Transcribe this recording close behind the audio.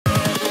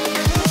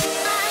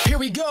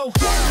go.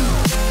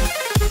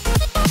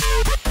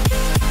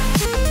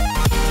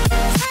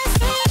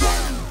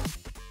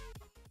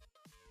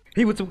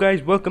 Hey, what's up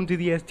guys, welcome to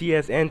the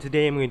STS, and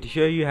today I'm going to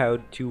show you how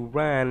to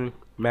run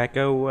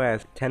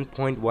macOS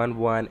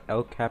 10.11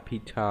 El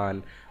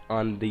Capitan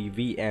on the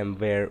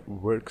VMware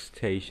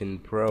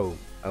Workstation Pro.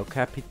 El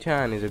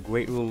Capitan is a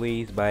great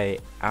release by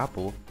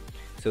Apple,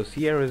 so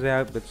Sierra's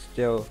out, but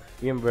still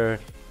VMware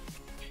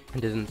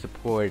doesn't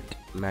support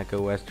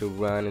macOS to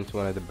run. It's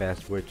one of the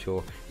best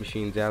virtual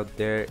machines out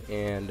there,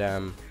 and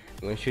I'm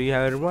going to show you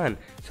how to run.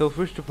 So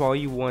first of all,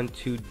 you want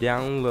to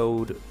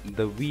download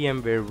the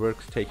VMware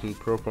Workstation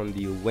Pro from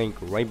the link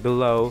right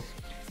below.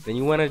 Then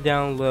you want to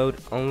download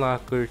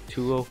Unlocker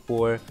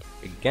 204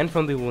 again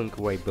from the link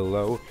right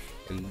below,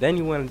 and then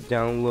you want to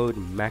download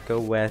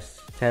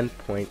macOS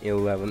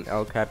 10.11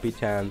 El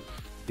Capitan,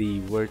 the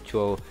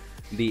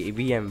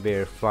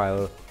VMware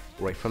file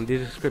right from the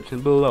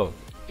description below.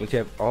 Once you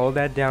have all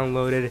that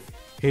downloaded,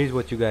 here's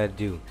what you gotta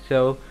do.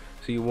 So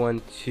you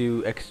want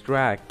to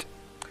extract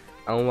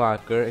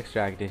Unlocker,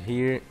 extract it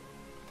here,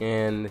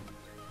 and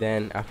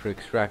then after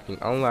extracting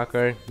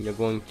Unlocker, you're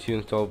going to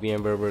install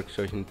VMware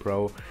Workstation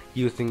Pro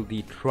using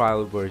the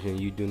trial version.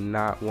 You do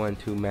not want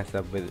to mess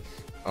up with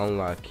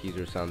unlock keys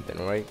or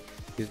something, right?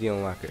 Use the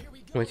Unlocker.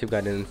 Once you've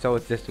got it installed,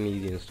 it's just an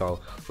easy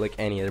install like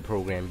any other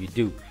program you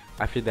do.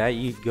 After that,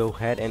 you go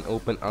ahead and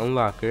open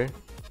Unlocker,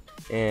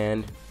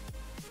 and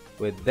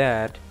with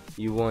that,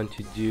 you want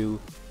to do,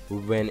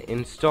 when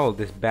install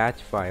this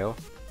batch file,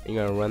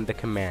 you're gonna run the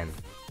command.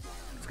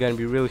 It's gonna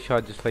be really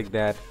short, just like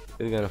that.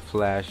 It's gonna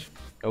flash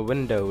a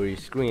window or your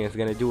screen. It's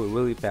gonna do it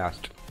really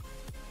fast,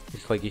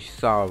 just like you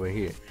saw over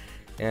here.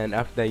 And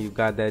after that, you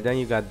got that done.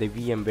 You got the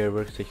VMware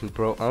Workstation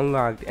Pro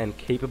unlocked and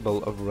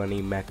capable of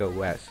running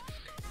macOS.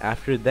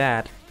 After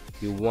that,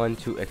 you want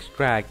to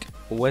extract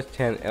OS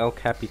 10 El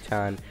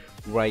Capitan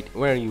right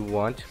where you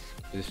want,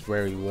 just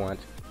where you want.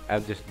 I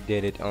just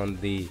did it on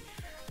the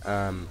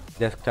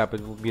desktop.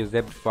 It will be a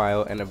zipped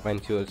file, and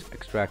eventually it's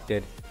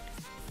extracted.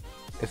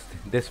 It's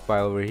this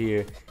file over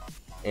here,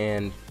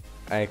 and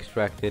I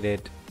extracted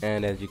it,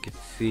 and as you can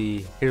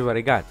see, here's what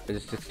I got. I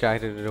just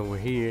extracted it over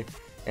here,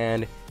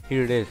 and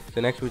here it is.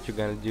 So next, what you're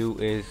gonna do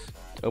is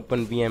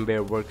open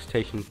VMware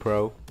Workstation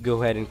Pro.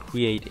 Go ahead and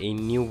create a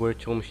new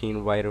virtual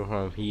machine right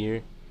around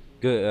here.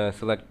 Go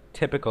select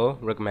typical,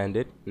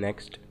 recommended.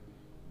 Next,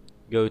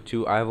 go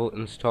to I will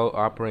install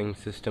operating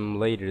system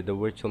later. The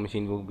virtual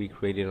machine will be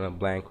created on a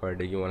blank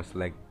order. You want to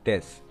select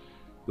this.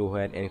 Go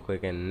ahead and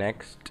click on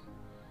next.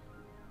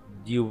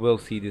 You will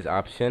see this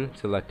option.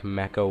 Select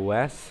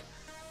macOS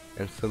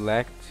and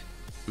select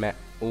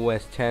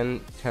OS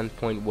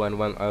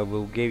 10.11. I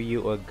will give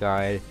you a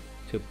guide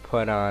to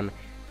put on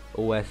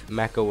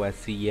macOS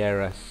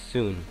Sierra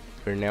soon.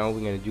 For now, we're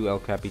gonna do El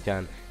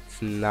Capitan.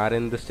 It's not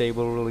in the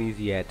stable release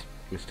yet.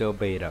 It's still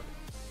beta.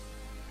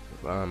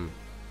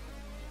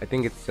 I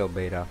think it's still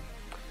beta.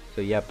 So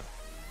yep,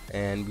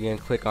 and we're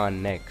gonna click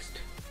on next.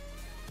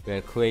 We're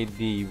gonna create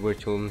the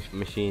virtual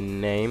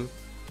machine name.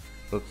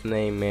 Let's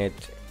name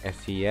it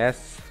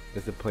SES.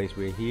 This is the place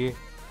we're here.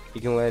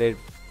 You can let it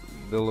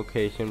the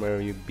location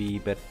wherever you be,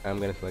 but I'm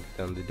gonna select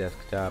it on the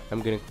desktop.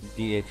 I'm gonna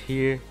do it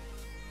here,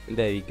 and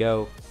there you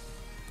go.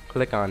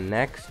 Click on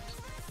next,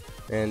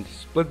 and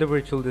split the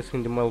virtual disk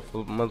into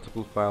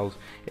multiple files.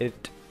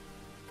 It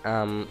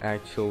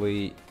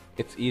actually,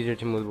 it's easier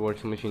to move the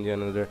virtual machine to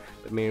another,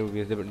 but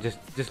maybe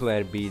just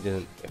let it be. It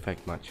doesn't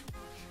affect much.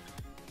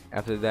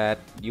 After that,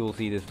 you will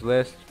see this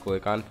list.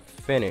 Click on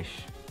finish,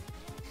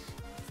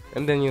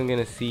 and then you're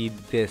gonna see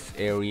this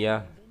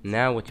area.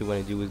 Now what you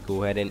want to do is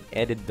go ahead and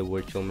edit the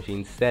virtual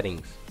machine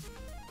settings.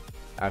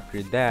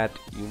 After that,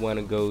 you want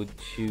to go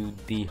to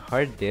the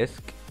hard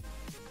disk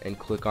and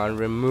click on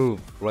remove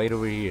right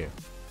over here.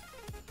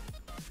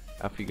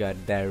 After you got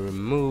that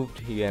removed,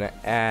 you're gonna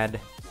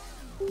add.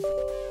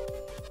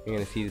 You're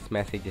gonna see this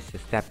message is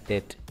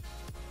accepted,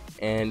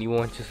 and you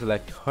want to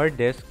select hard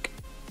disk.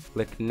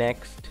 Click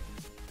next.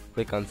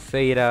 Click on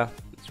SATA.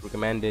 It's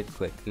recommended.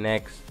 Click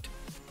next.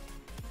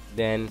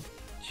 Then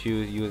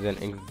choose use an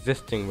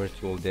existing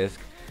virtual disk.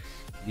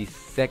 The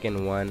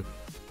second one,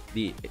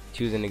 the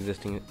choose an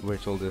existing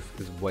virtual disk,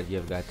 is what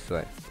you've got to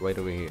select right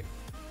over here.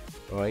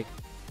 Alright.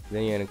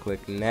 Then you're gonna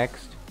click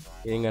next.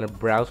 You're gonna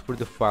browse for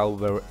the file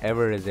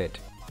wherever is it.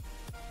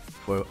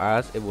 For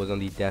us, it was on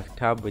the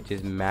desktop, which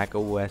is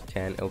macOS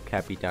 10 El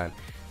Capitan.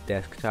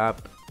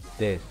 Desktop,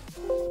 this.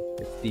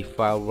 It's the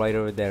file right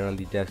over there on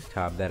the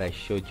desktop that I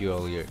showed you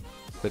earlier.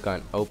 Click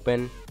on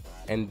open,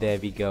 and there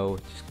we go.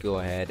 Just go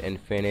ahead and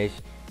finish.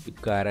 You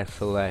gotta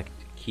select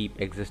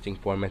keep existing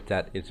format.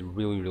 That is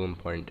really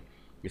important.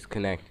 Just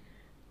connect,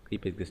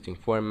 keep existing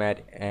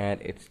format,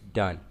 and it's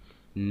done.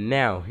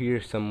 Now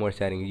here's some more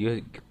settings.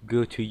 You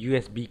go to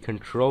USB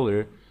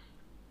controller,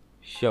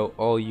 show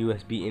all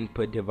USB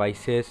input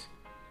devices,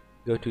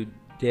 go to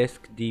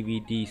disk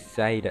DVD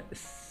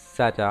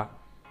SATA,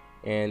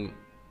 and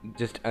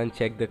just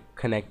uncheck the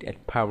connect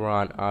at power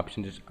on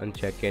option. Just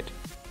uncheck it,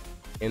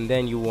 and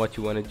then what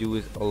you want to do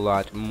is a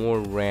lot more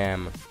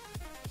RAM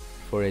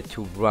for it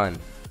to run.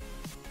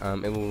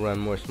 it will run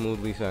more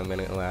smoothly. So I'm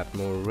gonna add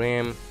more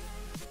RAM.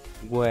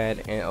 Go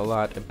ahead and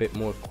allot a bit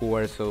more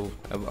cores, so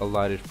I've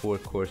allotted 4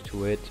 cores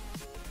to it,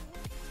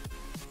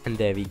 and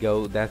there we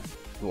go. That's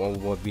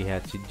what we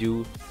had to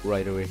do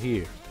right over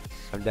here.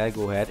 After that,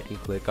 go ahead and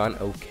click on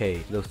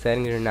OK. Those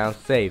settings are now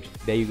saved.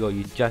 There you go,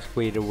 you just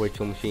created a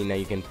virtual machine. Now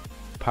you can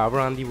power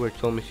on the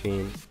virtual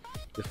machine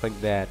just like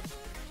that,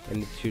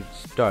 and it should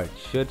start.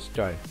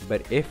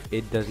 But if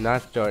it does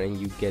not start and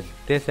you get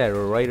this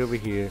error right over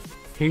here,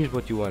 here's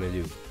what you want to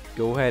do.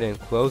 Go ahead and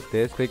close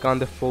this. Click on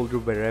the folder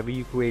wherever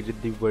you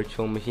created the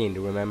virtual machine.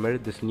 Remember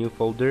this new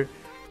folder,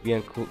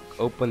 you can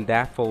open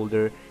that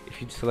folder. If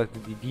you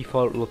selected the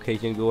default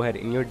location, go ahead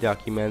in your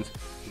documents,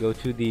 go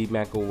to the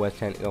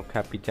macOS and El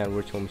Capitan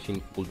virtual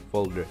machine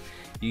folder.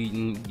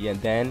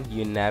 Then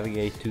you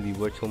navigate to the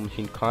virtual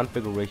machine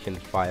configuration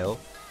file,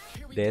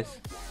 this,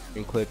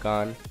 and click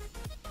on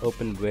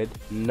open with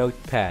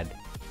notepad.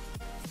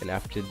 And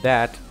after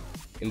that,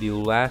 in the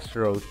last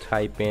row,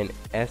 type in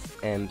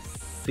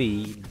smc.version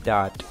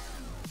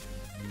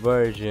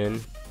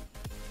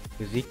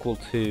is equal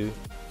to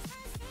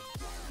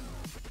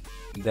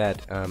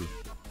that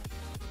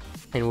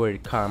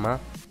inverted comma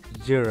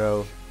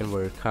 0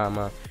 inverted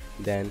comma.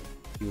 Then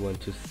you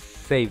want to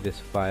save this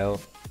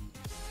file,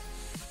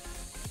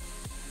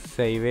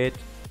 save it,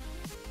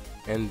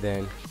 and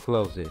then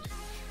close it.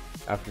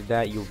 After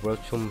that, your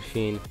virtual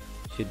machine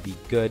should be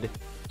good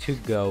to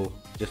go,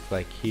 just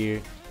like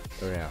here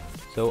around.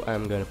 So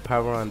I'm gonna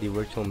power on the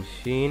virtual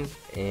machine,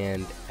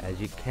 and as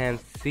you can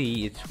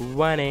see, it's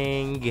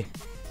running.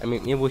 I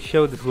mean, it will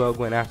show this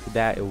logo, and after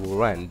that it will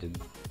run.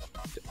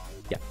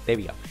 Yeah, there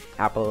we go,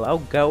 Apple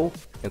logo.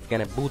 It's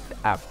gonna boot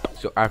up.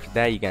 So after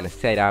that, you're gonna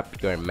set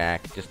up your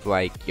Mac just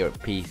like your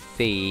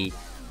PC,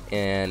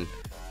 and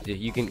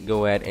you can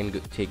go ahead and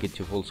take it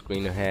to full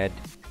screen ahead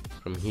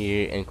from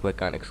here and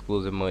click on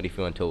exclusive mode if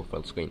you want to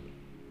full screen.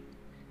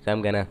 So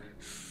I'm gonna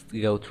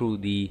go through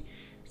the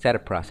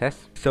setup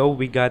process. So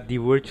we got the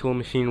virtual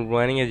machine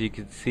running. As you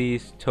can see,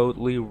 it's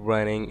totally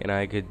running, and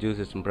I could do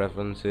system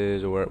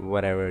preferences or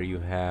whatever you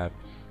have.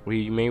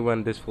 We may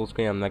run this full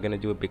screen. I'm not gonna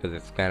do it because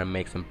it's gonna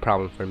make some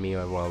problem for me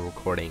while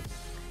recording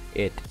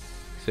it.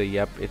 So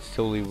yep, it's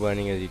totally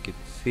running, as you can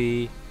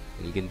see,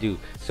 and you can do.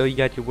 So you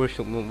got your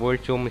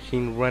virtual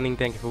machine running.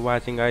 Thank you for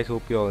watching, guys.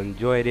 Hope you all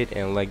enjoyed it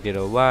and liked it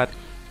a lot.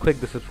 Click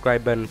the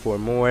subscribe button for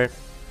more,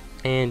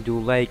 and do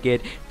like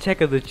it.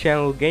 Check out the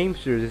channel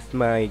Gamesters. It's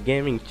my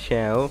gaming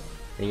channel,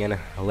 and you're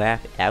gonna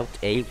laugh out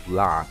a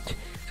lot.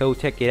 So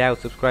check it out,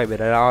 subscribe it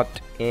a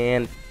lot,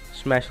 and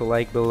smash a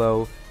like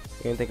below.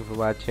 And thank you for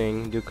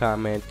watching. Do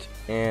comment,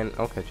 and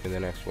I'll catch you in the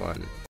next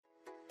one.